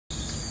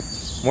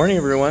Morning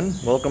everyone,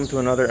 welcome to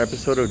another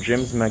episode of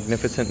Jim's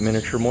Magnificent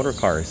Miniature Motor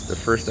Cars. The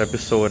first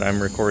episode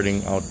I'm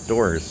recording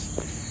outdoors,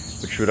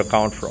 which would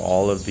account for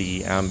all of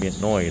the ambient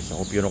noise. I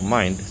hope you don't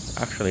mind.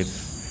 Actually,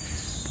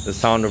 it's the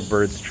sound of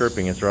birds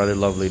chirping is rather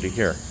lovely to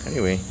hear.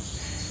 Anyway,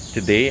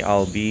 today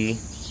I'll be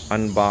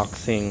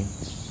unboxing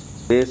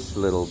this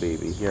little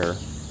baby here.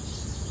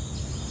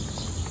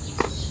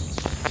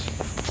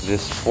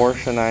 This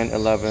Porsche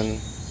 911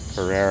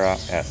 Carrera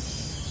S.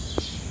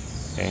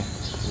 Okay.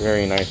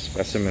 Very nice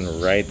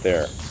specimen right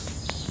there.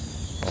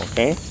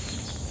 Okay,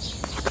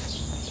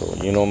 so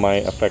you know my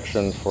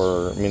affection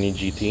for Mini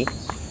GT.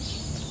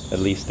 At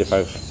least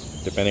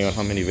depending on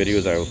how many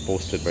videos I have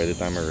posted by the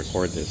time I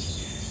record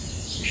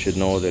this, you should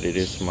know that it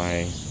is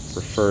my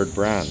preferred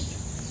brand.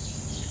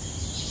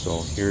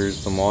 So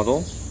here's the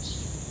model.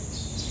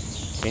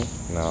 Okay,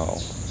 now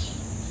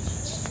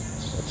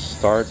let's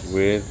start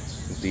with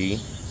the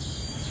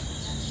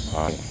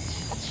eye.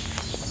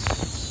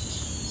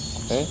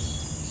 Okay.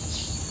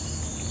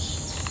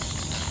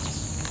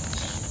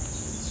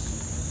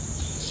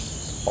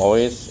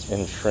 Always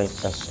in shrink,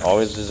 as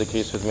always is the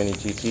case with Mini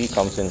GT,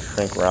 comes in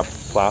shrink wrapped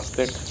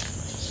plastic.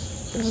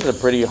 This is a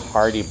pretty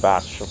hardy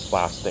batch of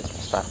plastic. In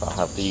fact, I'll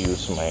have to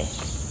use my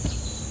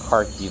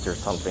car keys or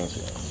something to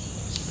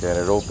get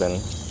it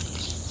open.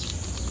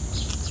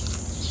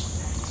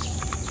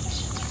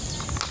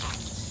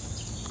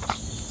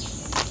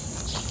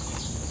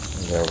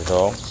 There we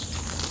go.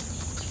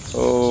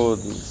 Oh,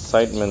 the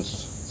excitement.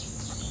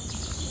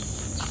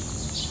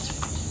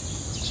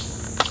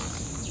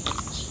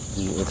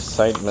 The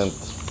excitement.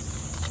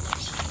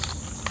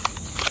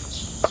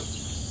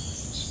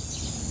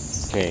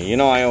 Okay, you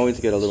know I always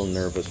get a little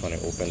nervous when I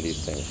open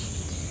these things.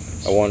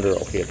 I wonder,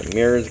 okay, the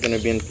mirror is going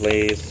to be in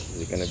place.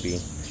 Is it going to be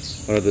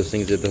one of those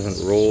things that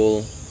doesn't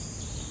roll?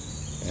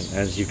 And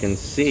as you can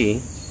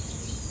see,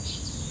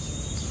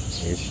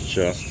 it's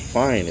just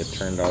fine. It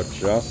turned out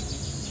just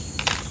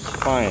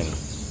fine.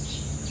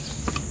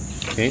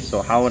 Okay,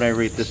 so how would I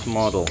rate this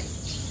model?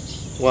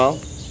 Well,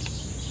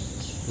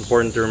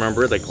 important to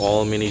remember, like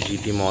all Mini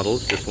GT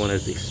models, this one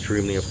is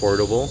extremely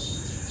affordable.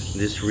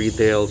 This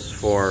retails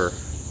for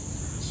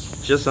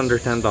just under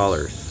 $10.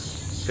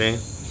 Okay,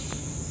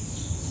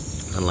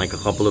 unlike a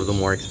couple of the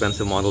more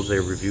expensive models I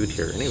reviewed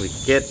here. Anyway,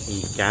 get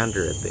a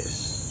gander at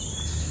this.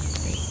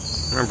 Okay.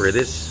 Remember,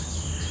 this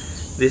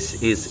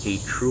is a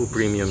true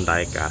premium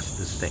die cast.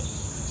 This thing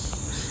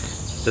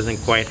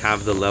doesn't quite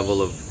have the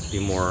level of the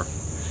more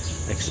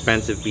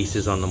expensive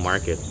pieces on the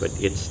market, but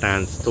it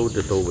stands toe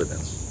to toe with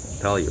them, I'll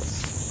tell you.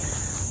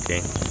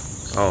 Okay.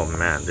 Oh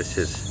man, this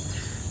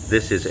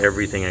is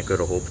everything I could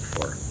have hoped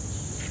for.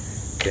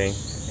 Okay,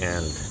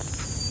 and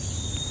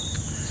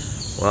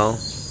well,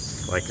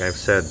 like I've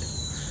said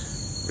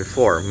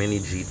before, Mini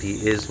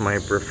GT is my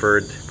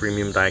preferred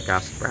premium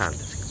die-cast brand.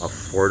 It's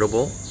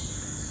affordable,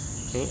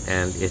 okay,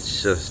 and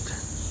it's just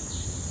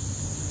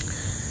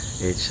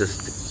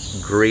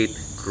great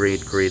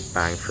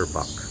bang for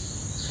buck.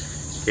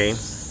 Okay,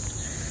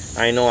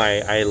 I know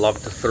I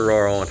love to throw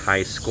around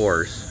high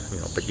scores, you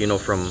know, but you know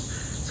from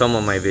some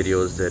of my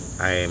videos that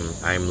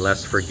I'm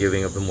less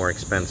forgiving of the more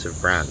expensive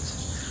brands.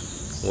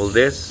 Well,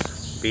 this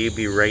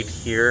baby right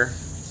here,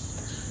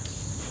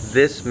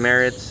 this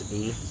merits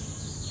a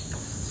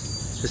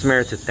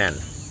 10.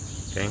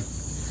 Okay,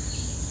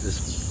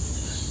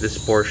 this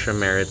Porsche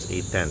merits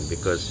a 10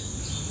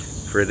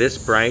 because for this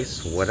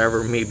price,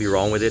 whatever may be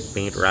wrong with it,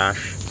 paint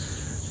rash,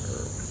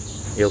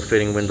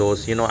 ill-fitting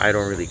windows, you know, I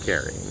don't really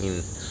care. I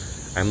mean,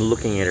 I'm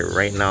looking at it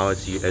right now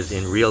as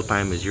in real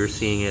time as you're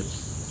seeing it,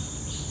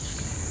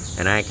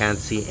 and I can't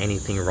see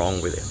anything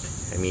wrong with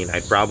it. I mean,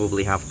 I'd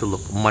probably have to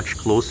look much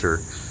closer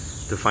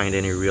to find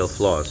any real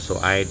flaws, so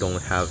I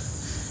don't have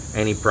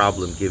any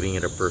problem giving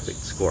it a perfect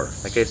score.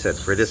 Like I said,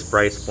 for this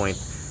price point,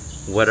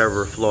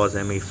 whatever flaws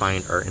I may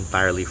find are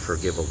entirely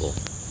forgivable.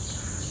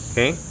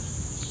 Okay,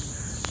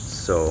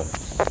 so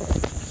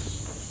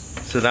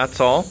that's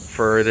all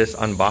for this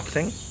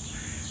unboxing.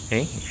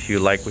 Okay, if you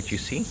like what you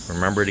see,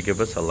 remember to give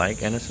us a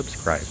like and a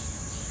subscribe.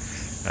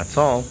 That's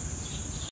all.